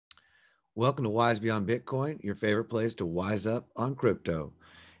Welcome to Wise Beyond Bitcoin, your favorite place to wise up on crypto.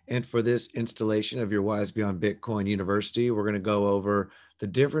 And for this installation of your Wise Beyond Bitcoin University, we're going to go over the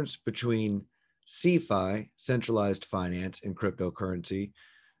difference between CeFi, centralized finance and cryptocurrency,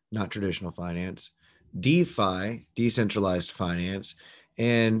 not traditional finance, DeFi, decentralized finance,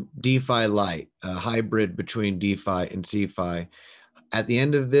 and DeFi Lite, a hybrid between DeFi and CeFi. At the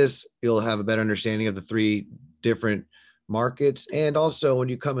end of this, you'll have a better understanding of the three different markets. And also, when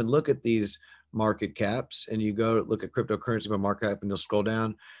you come and look at these market caps and you go look at cryptocurrency by market cap and you'll scroll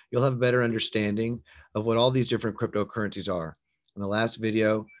down, you'll have a better understanding of what all these different cryptocurrencies are. In the last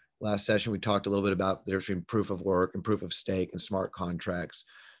video, last session, we talked a little bit about the difference between proof of work and proof of stake and smart contracts.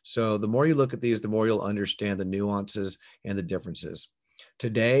 So the more you look at these, the more you'll understand the nuances and the differences.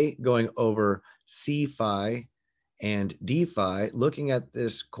 Today, going over CeFi and DeFi, looking at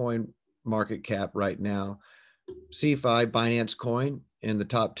this coin market cap right now, CeFi, Binance coin in the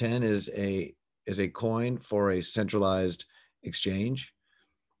top 10 is a coin for a centralized exchange.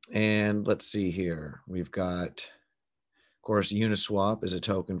 And let's see here. We've got, of course, Uniswap is a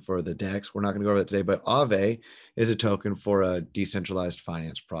token for the DEX. We're not going to go over that today, but Aave is a token for a decentralized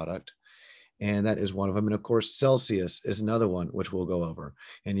finance product. And that is one of them. And of course, Celsius is another one, which we'll go over.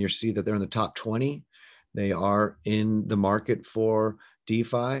 And you see that they're in the top 20. They are in the market for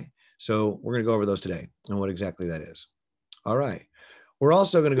DeFi. So we're going to go over those today and what exactly that is. All right. We're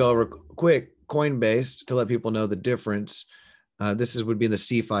also going to go over quick Coinbase to let people know the difference. This would be in the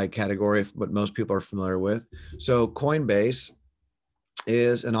CeFi category, what most people are familiar with. So Coinbase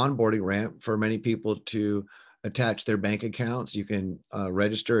is an onboarding ramp for many people to attach their bank accounts. You can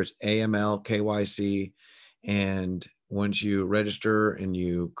register. It's AML, KYC. And once you register and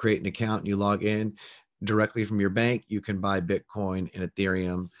you create an account and you log in directly from your bank, you can buy Bitcoin and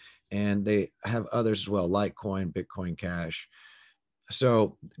Ethereum. And they have others as well, Litecoin, Bitcoin Cash.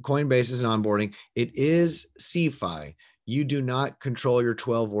 So Coinbase is an onboarding. It is CeFi. You do not control your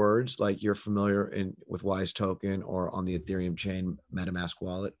 12 words like you're familiar with Wise Token or on the Ethereum chain MetaMask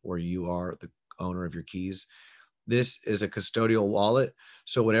wallet, where you are the owner of your keys. This is a custodial wallet.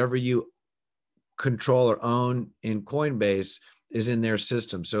 So whatever you control or own in Coinbase is in their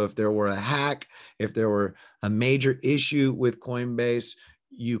system. So if there were a hack, if there were a major issue with Coinbase,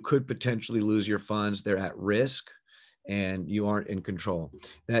 you could potentially lose your funds. They're at risk and you aren't in control.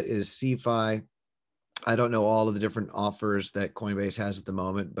 That is CeFi. I don't know all of the different offers that Coinbase has at the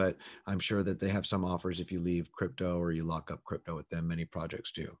moment, but I'm sure that they have some offers if you leave crypto or you lock up crypto with them. Many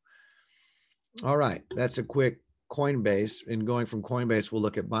projects do. All right, that's a quick Coinbase. And going from Coinbase, we'll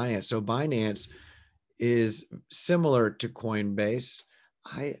look at Binance. So Binance is similar to Coinbase.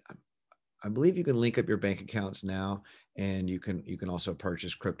 I I believe you can link up your bank accounts now, and you can also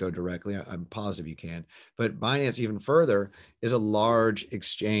purchase crypto directly. I'm positive you can. But Binance, even further, is a large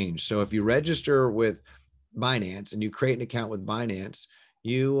exchange. So if you register with Binance and you create an account with Binance,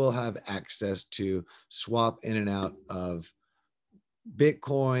 you will have access to swap in and out of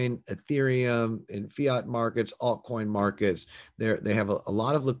Bitcoin, Ethereum, and fiat markets, altcoin markets. They have a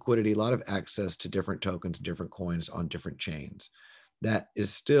lot of liquidity, a lot of access to different tokens, different coins on different chains. That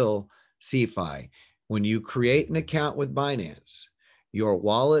is still CeFi. When you create an account with Binance, your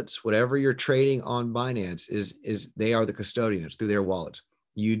wallets, whatever you're trading on Binance, is they are the custodians through their wallets.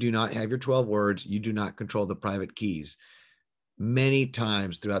 You do not have your 12 words. You do not control the private keys. Many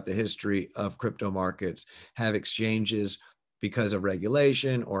times throughout the history of crypto markets have exchanges, because of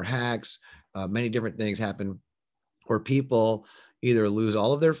regulation or hacks, many different things happen where people either lose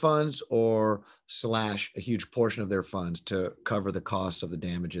all of their funds or slash a huge portion of their funds to cover the costs of the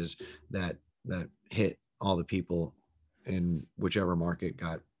damages that hit all the people in whichever market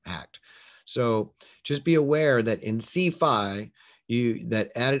got hacked. So just be aware that in CeFi,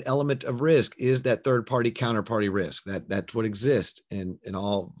 that added element of risk is that third party counterparty risk. That's what exists in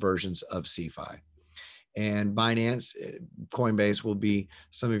all versions of CeFi. And Binance, Coinbase will be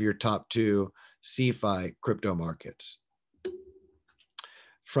some of your top two CeFi crypto markets.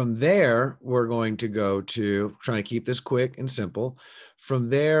 From there, we're going to go to, trying to keep this quick and simple. From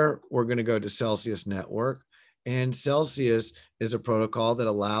there, we're going to go to Celsius Network. And Celsius is a protocol that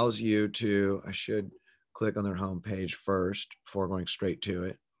allows you to, I should click on their homepage first before going straight to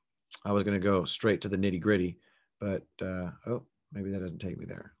it. I was going to go straight to the nitty gritty, but oh, maybe that doesn't take me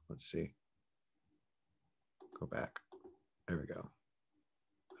there. Let's see. Go back. There we go.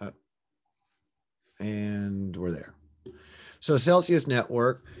 Up. And we're there. So Celsius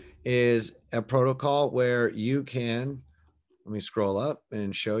Network is a protocol where you can, let me scroll up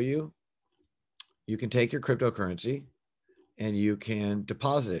and show you. You can take your cryptocurrency and you can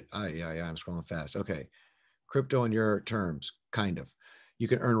deposit it. Yeah, I'm scrolling fast. Okay. Crypto in your terms, kind of. You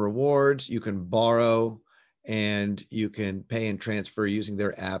can earn rewards, you can borrow, and you can pay and transfer using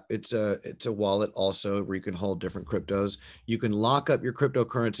their app. It's a wallet also where you can hold different cryptos. You can lock up your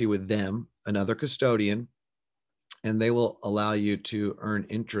cryptocurrency with them, another custodian, and they will allow you to earn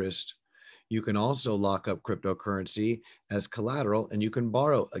interest. You can also lock up cryptocurrency as collateral and you can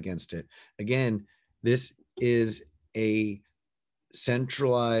borrow against it. Again, this is a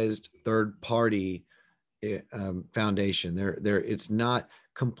centralized third party foundation. It's not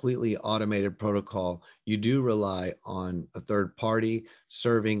completely automated protocol. You do rely on a third party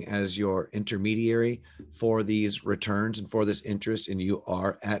serving as your intermediary for these returns and for this interest, and you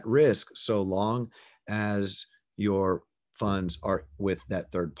are at risk so long as your funds are with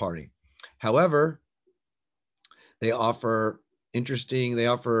that third party. However, they offer they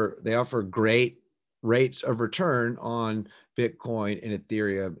offer great rates of return on Bitcoin and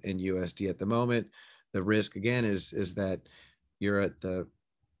Ethereum and USD at the moment. The risk again is that you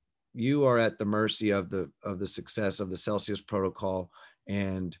are at the mercy of the success of the Celsius protocol.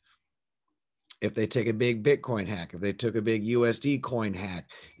 And if they take a big Bitcoin hack, if they took a big USD coin hack,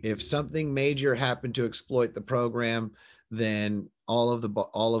 if something major happened to exploit the program, then all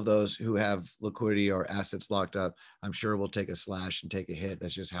of those who have liquidity or assets locked up, I'm sure will take a slash and take a hit.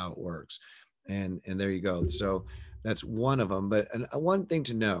 That's just how it works. And there you go. So that's one of them. But one thing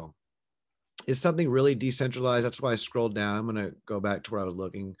to know is something really decentralized. That's why I scrolled down. I'm going to go back to where I was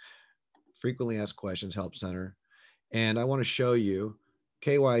looking. Frequently asked questions help center. And I want to show you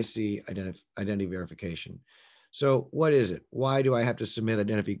KYC identity verification. So what is it? Why do I have to submit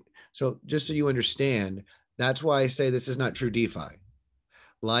identity? So just so you understand, that's why I say this is not true DeFi.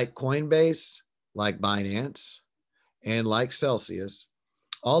 Like Coinbase, like Binance, and like Celsius,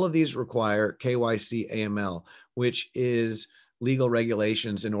 all of these require KYC AML, which is legal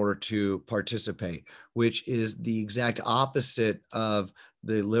regulations in order to participate, which is the exact opposite of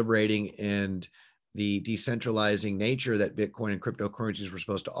the liberating and the decentralizing nature that Bitcoin and cryptocurrencies were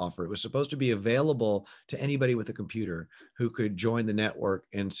supposed to offer. It was supposed to be available to anybody with a computer who could join the network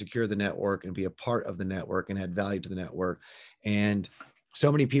and secure the network and be a part of the network and add value to the network. And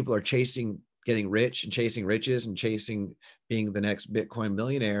so many people are chasing getting rich and chasing riches and chasing being the next Bitcoin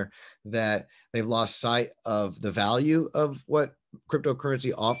millionaire that they've lost sight of the value of what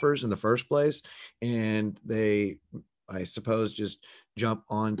cryptocurrency offers in the first place. And they, I suppose, just jump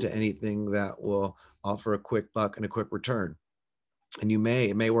onto anything that will offer a quick buck and a quick return. And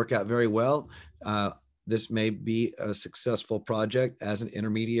it may work out very well. This may be a successful project as an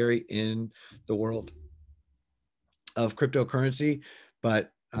intermediary in the world of cryptocurrency,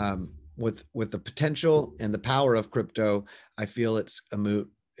 but with the potential and the power of crypto, I feel it's a moot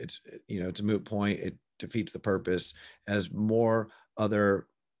point. It defeats the purpose as more other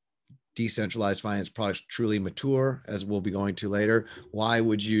decentralized finance products truly mature, as we'll be going to later. Why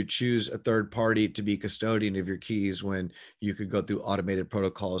would you choose a third party to be custodian of your keys when you could go through automated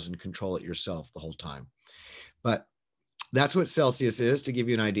protocols and control it yourself the whole time? But that's what Celsius is, to give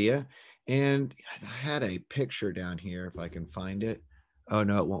you an idea. And I had a picture down here if I can find it. Oh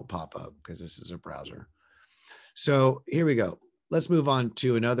no, it won't pop up because this is a browser. So here we go. Let's move on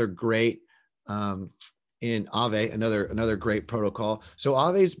to another great in Aave, another great protocol. So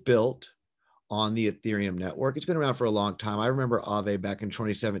Aave is built on the Ethereum network. It's been around for a long time. I remember Aave back in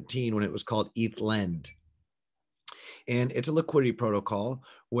 2017 when it was called ETH-Lend. And it's a liquidity protocol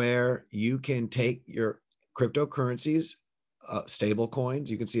where you can take your cryptocurrencies, stable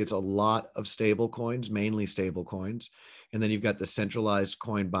coins. You can see it's a lot of stable coins, mainly stable coins. And then you've got the centralized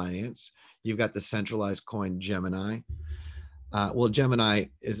coin Binance. You've got the centralized coin Gemini. Well, Gemini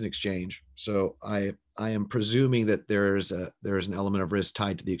is an exchange. So I am presuming that there's an element of risk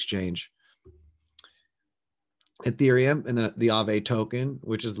tied to the exchange. Ethereum and the Aave token,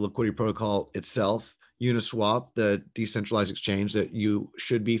 which is the liquidity protocol itself. Uniswap, the decentralized exchange that you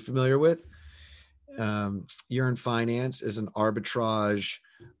should be familiar with. Yearn Finance is an arbitrage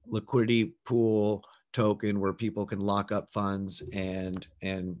liquidity pool token where people can lock up funds and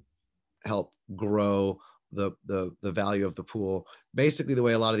help grow the value of the pool. Basically, the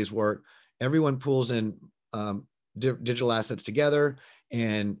way a lot of these work, everyone pools in digital assets together,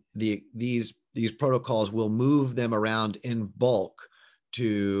 and these protocols will move them around in bulk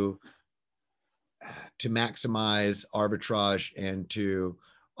to maximize arbitrage and to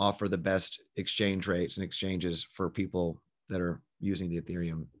offer the best exchange rates and exchanges for people that are using the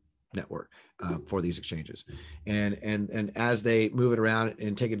Ethereum network for these exchanges. And as they move it around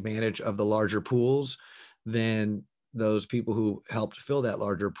and take advantage of the larger pools, then those people who helped fill that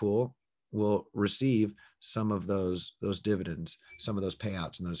larger pool will receive some of those dividends, some of those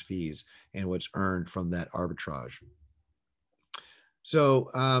payouts and those fees, and what's earned from that arbitrage. So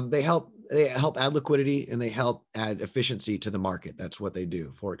they help add liquidity and they help add efficiency to the market. That's what they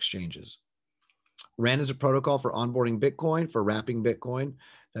do for exchanges. RAN is a protocol for onboarding Bitcoin, for wrapping Bitcoin.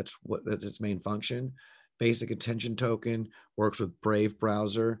 That's its main function. Basic attention token works with Brave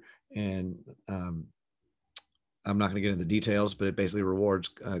browser, and I'm not going to get into the details, but it basically rewards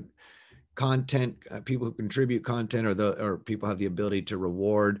content. People who contribute content, or people have the ability to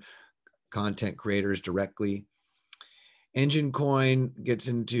reward content creators directly. Engine Coin gets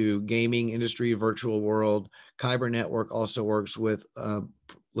into gaming industry, virtual world. Kyber Network also works with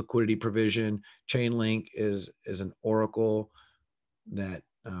liquidity provision. Chainlink is an oracle that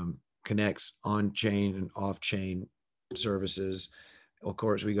connects on-chain and off-chain services. Of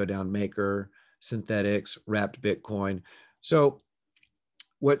course, we go down Maker, Synthetics, Wrapped Bitcoin. So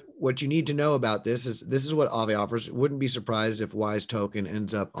what you need to know about this is what Aave offers. Wouldn't be surprised if Wise Token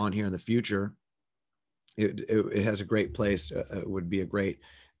ends up on here in the future. It has a great place. It would be a great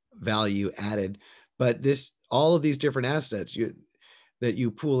value added. But all of these different assets that you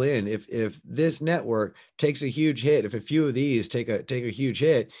pull in, if this network takes a huge hit, if a few of these take a huge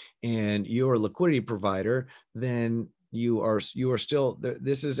hit, and you're a liquidity provider, then you are still there.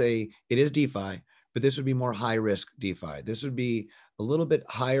 It is DeFi, but this would be more high risk DeFi. This would be a little bit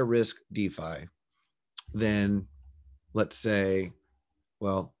higher risk DeFi than, let's say,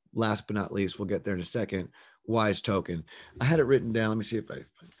 well, last but not least, we'll get there in a second, Wise Token. I had it written down. Let me see if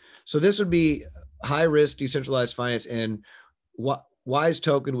so this would be high risk decentralized finance, and what Wise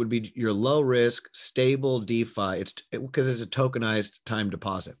Token would be your low risk, stable DeFi. Because it's a tokenized time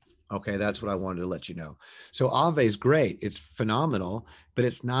deposit. Okay, that's what I wanted to let you know. So Aave is great. It's phenomenal, but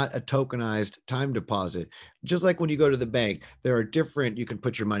it's not a tokenized time deposit. Just like when you go to the bank, there are different, you can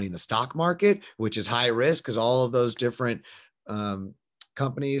put your money in the stock market, which is high risk because all of those different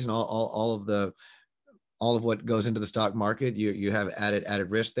companies and all of what goes into the stock market, you have added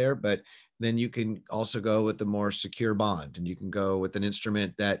risk there. But then you can also go with the more secure bond, and you can go with an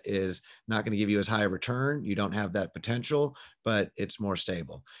instrument that is not going to give you as high a return. You don't have that potential, but it's more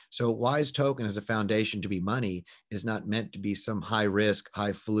stable. So Wise Token as a foundation to be money is not meant to be some high risk,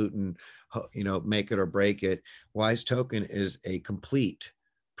 highfalutin, make it or break it. Wise Token is a complete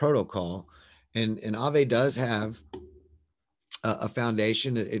protocol, and Aave does have a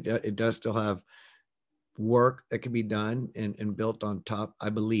foundation. It does still have work that can be done and built on top. I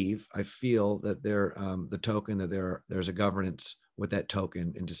feel that the token, that there's a governance with that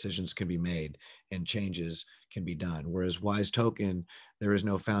token, and decisions can be made and changes can be done. Whereas Wise Token, there is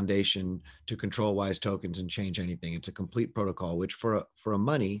no foundation to control Wise tokens and change anything. It's a complete protocol, which for a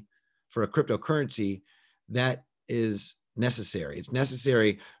cryptocurrency, that is necessary. It's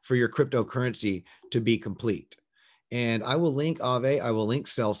necessary for your cryptocurrency to be complete. And I will link Aave, I will link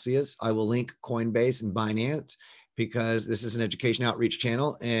Celsius, I will link Coinbase and Binance, because this is an education outreach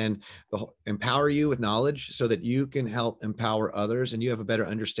channel, and empower you with knowledge so that you can help empower others and you have a better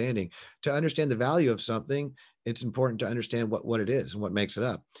understanding. To understand the value of something, it's important to understand what it is and what makes it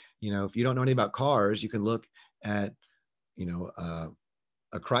up. If you don't know anything about cars, you can look at,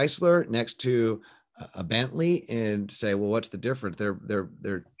 a Chrysler next to a Bentley and say, well, what's the difference? They're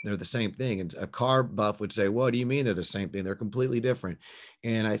the same thing. And a car buff would say, what do you mean they're the same thing? They're completely different.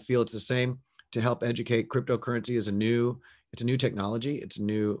 And I feel it's the same to help educate. Cryptocurrency is it's a new technology. It's a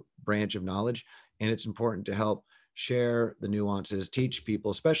new branch of knowledge. And it's important to help share the nuances, teach people,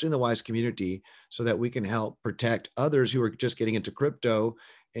 especially in the Wise community, so that we can help protect others who are just getting into crypto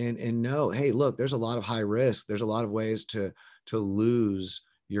and know, hey, look, there's a lot of high risk. There's a lot of ways to lose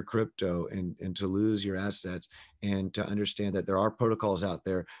your crypto and to lose your assets, and to understand that there are protocols out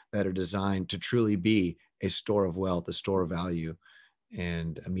there that are designed to truly be a store of wealth, a store of value,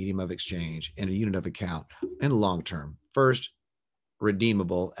 and a medium of exchange and a unit of account and long term. First,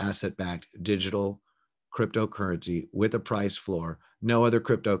 redeemable asset-backed digital cryptocurrency with a price floor. No other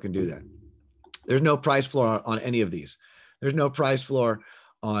crypto can do that. There's no price floor on any of these. There's no price floor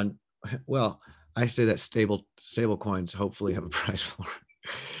on, well, I say that stable coins hopefully have a price floor.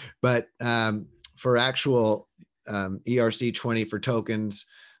 But for actual ERC20 for tokens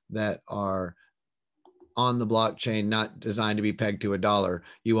that are on the blockchain, not designed to be pegged to $1,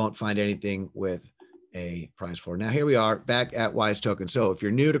 you won't find anything with a price floor. Now, here we are back at Wise Token. So if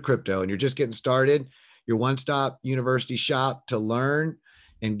you're new to crypto and you're just getting started, your one-stop university shop to learn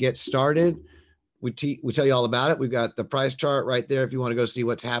and get started, we tell you all about it. We've got the price chart right there if you want to go see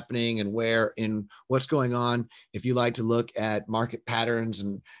what's happening and where and what's going on. If you like to look at market patterns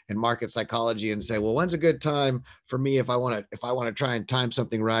and market psychology and say, well, when's a good time for me if I want to try and time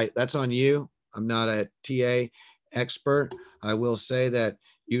something right, that's on you. I'm not a TA expert. I will say that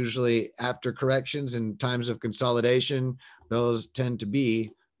Usually after corrections and times of consolidation, those tend to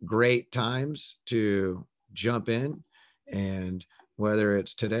be great times to jump in. And whether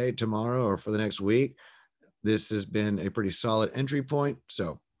it's today, tomorrow, or for the next week, this has been a pretty solid entry point.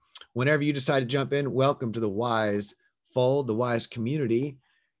 So whenever you decide to jump in, welcome to the Wise Fold, the Wise community.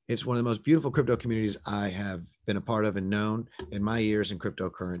 It's one of the most beautiful crypto communities I have been a part of and known in my years in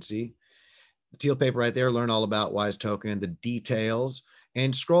cryptocurrency. The teal paper right there, learn all about Wise Token, the details,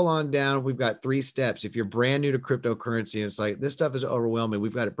 and scroll on down. We've got 3 steps. If you're brand new to cryptocurrency, and it's like, this stuff is overwhelming,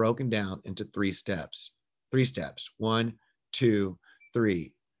 we've got it broken down into 3 steps. 3 steps, 1, 2,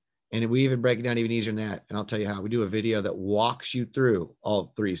 3. And we even break it down even easier than that. And I'll tell you how. We do a video that walks you through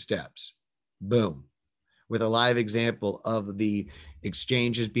all 3 steps. Boom. With a live example of the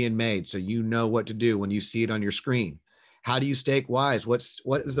exchanges being made, so you know what to do when you see it on your screen. How do you stake Wise? What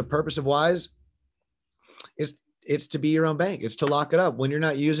is the purpose of Wise? It's to be your own bank. It's to lock it up. When you're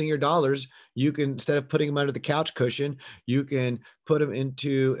not using your dollars, you can, instead of putting them under the couch cushion, you can put them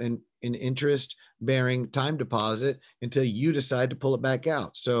into an interest-bearing time deposit until you decide to pull it back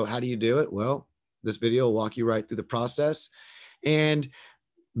out. So how do you do it? Well, this video will walk you right through the process, and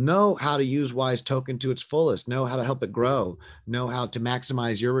know how to use Wise Token to its fullest, know how to help it grow, know how to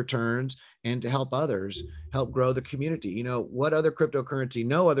maximize your returns, and to help others, help grow the community. You know, what other cryptocurrency,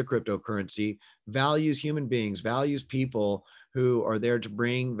 no other cryptocurrency values human beings, values people who are there to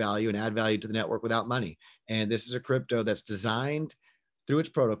bring value and add value to the network without money. And this is a crypto that's designed through its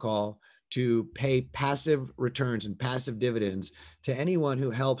protocol to pay passive returns and passive dividends to anyone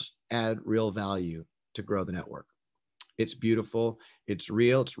who helps add real value to grow the network. It's beautiful. It's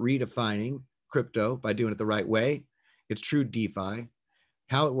real. It's redefining crypto by doing it the right way. It's true DeFi.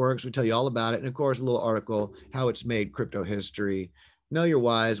 How it works, we tell you all about it. And of course, a little article, how it's made crypto history. Know your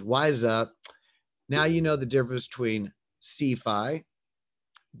Wise, Wise up. Now you know the difference between CeFi,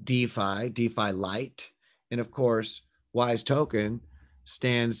 DeFi, DeFi Lite, and of course, Wise Token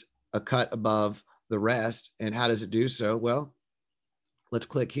stands a cut above the rest. And how does it do so? Well, let's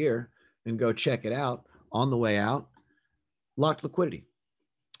click here and go check it out. On the way out, locked liquidity.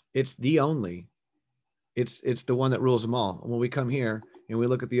 It's the only, it's the one that rules them all. And when we come here and we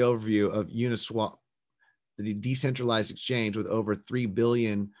look at the overview of Uniswap, the decentralized exchange with over $3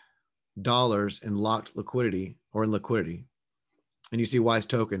 billion in locked liquidity or in liquidity, and you see Wise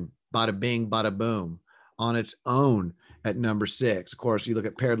Token, bada bing, bada boom, on its own at number 6. Of course, you look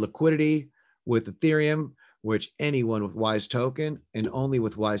at paired liquidity with Ethereum, which anyone with Wise Token and only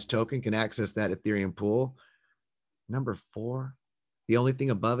with Wise Token can access that Ethereum pool. Number 4, the only thing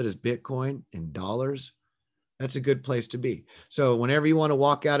above it is Bitcoin in dollars. That's a good place to be. So whenever you want to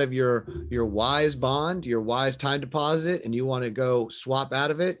walk out of your Wise bond, your Wise time deposit, and you want to go swap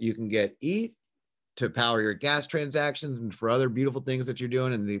out of it, you can get ETH to power your gas transactions and for other beautiful things that you're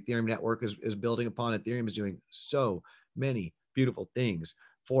doing. And the Ethereum network is building upon. Ethereum is doing so many beautiful things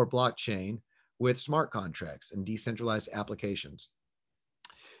for blockchain with smart contracts and decentralized applications.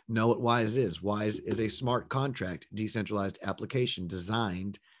 Know what Wise is. Wise is a smart contract, decentralized application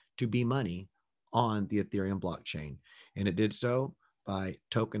designed to be money on the Ethereum blockchain. And it did so by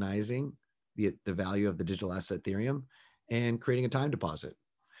tokenizing the value of the digital asset Ethereum and creating a time deposit.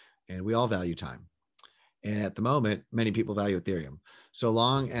 And we all value time. And at the moment, many people value Ethereum. So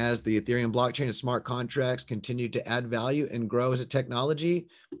long as the Ethereum blockchain and smart contracts continue to add value and grow as a technology,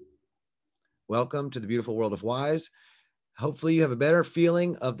 welcome to the beautiful world of Wise. Hopefully you have a better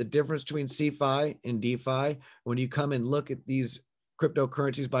feeling of the difference between CeFi and DeFi. When you come and look at these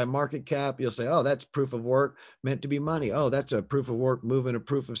cryptocurrencies by market cap, you'll say, oh, that's proof of work meant to be money. Oh, that's a proof of work moving a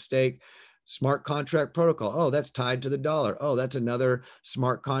proof of stake smart contract protocol. Oh, that's tied to the dollar. Oh, that's another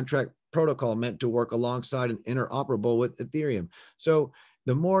smart contract protocol meant to work alongside and interoperable with Ethereum. So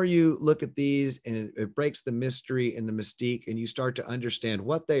the more you look at these, and it breaks the mystery and the mystique, and you start to understand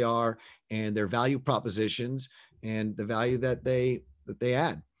what they are and their value propositions and the value that they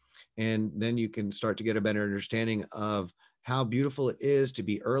add. And then you can start to get a better understanding of how beautiful it is to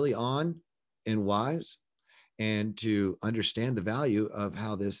be early on in Wise and to understand the value of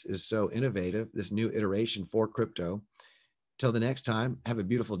how this is so innovative, this new iteration for crypto. Till the next time, have a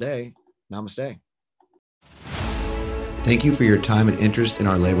beautiful day. Namaste. Thank you for your time and interest in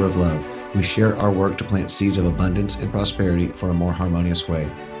our labor of love. We share our work to plant seeds of abundance and prosperity for a more harmonious way.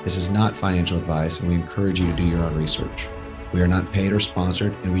 This is not financial advice, and we encourage you to do your own research. We are not paid or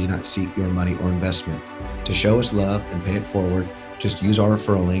sponsored, and we do not seek your money or investment. To show us love and pay it forward, just use our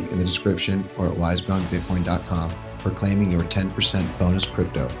referral link in the description or at wisebeyondbitcoin.com for claiming your 10% bonus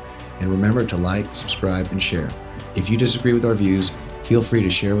crypto. And remember to like, subscribe, and share. If you disagree with our views, feel free to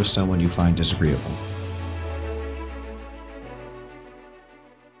share with someone you find disagreeable.